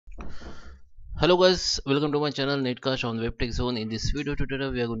Hello guys, welcome to my channel NetCast on WebTech Zone. In this video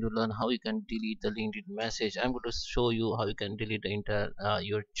tutorial, we are going to learn how you can delete the LinkedIn message. I'm going to show you how you can delete the entire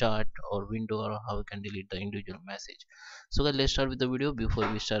your chat or window, or how you can delete the individual message. So guys, let's start with the video. Before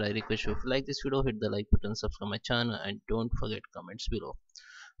we start, I request you, if you like this video, hit the like button, subscribe my channel, and don't forget comments below.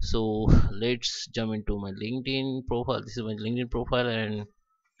 So let's jump into my LinkedIn profile. This is my LinkedIn profile, and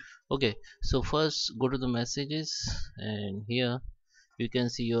okay. So first, go to the messages, and here you can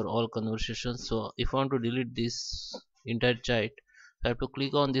see your all conversations. So if I want to delete this entire chat, I have to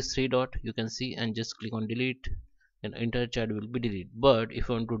click on this three dot, you can see, and just click on delete, and entire chat will be deleted. But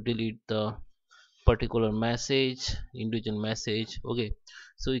if I want to delete the particular message, individual message, okay,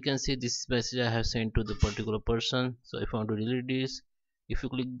 so you can see this message I have sent to the particular person. So if I want to delete this, if you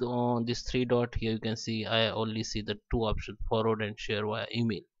click on this three dot here, you can see I only see the two options: forward and share via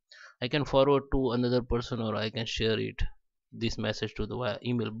email. I can forward to another person, or I can share it, this message, to the via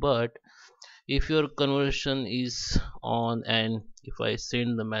email. But if your conversation is on, and if I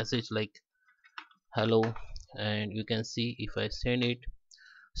send the message like hello, and you can see if I send it,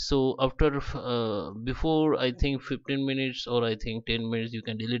 so after before I think 15 minutes, or I think 10 minutes, you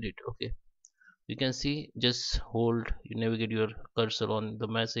can delete it. Okay, you can see, just hold, you navigate your cursor on the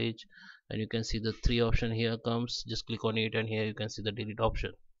message, and you can see the three option here comes, just click on it, and here you can see the delete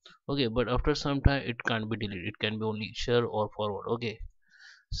option. Okay, but after some time it can't be deleted, it can be only share or forward. Okay,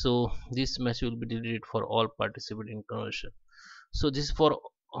 so this message will be deleted for all participating conversion. So this is for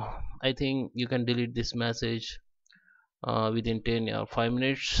I think you can delete this message within 10 or 5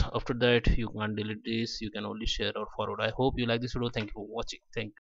 minutes. After that you can't delete this, you can only share or forward. I hope you like this video. Thank you for watching. Thank you.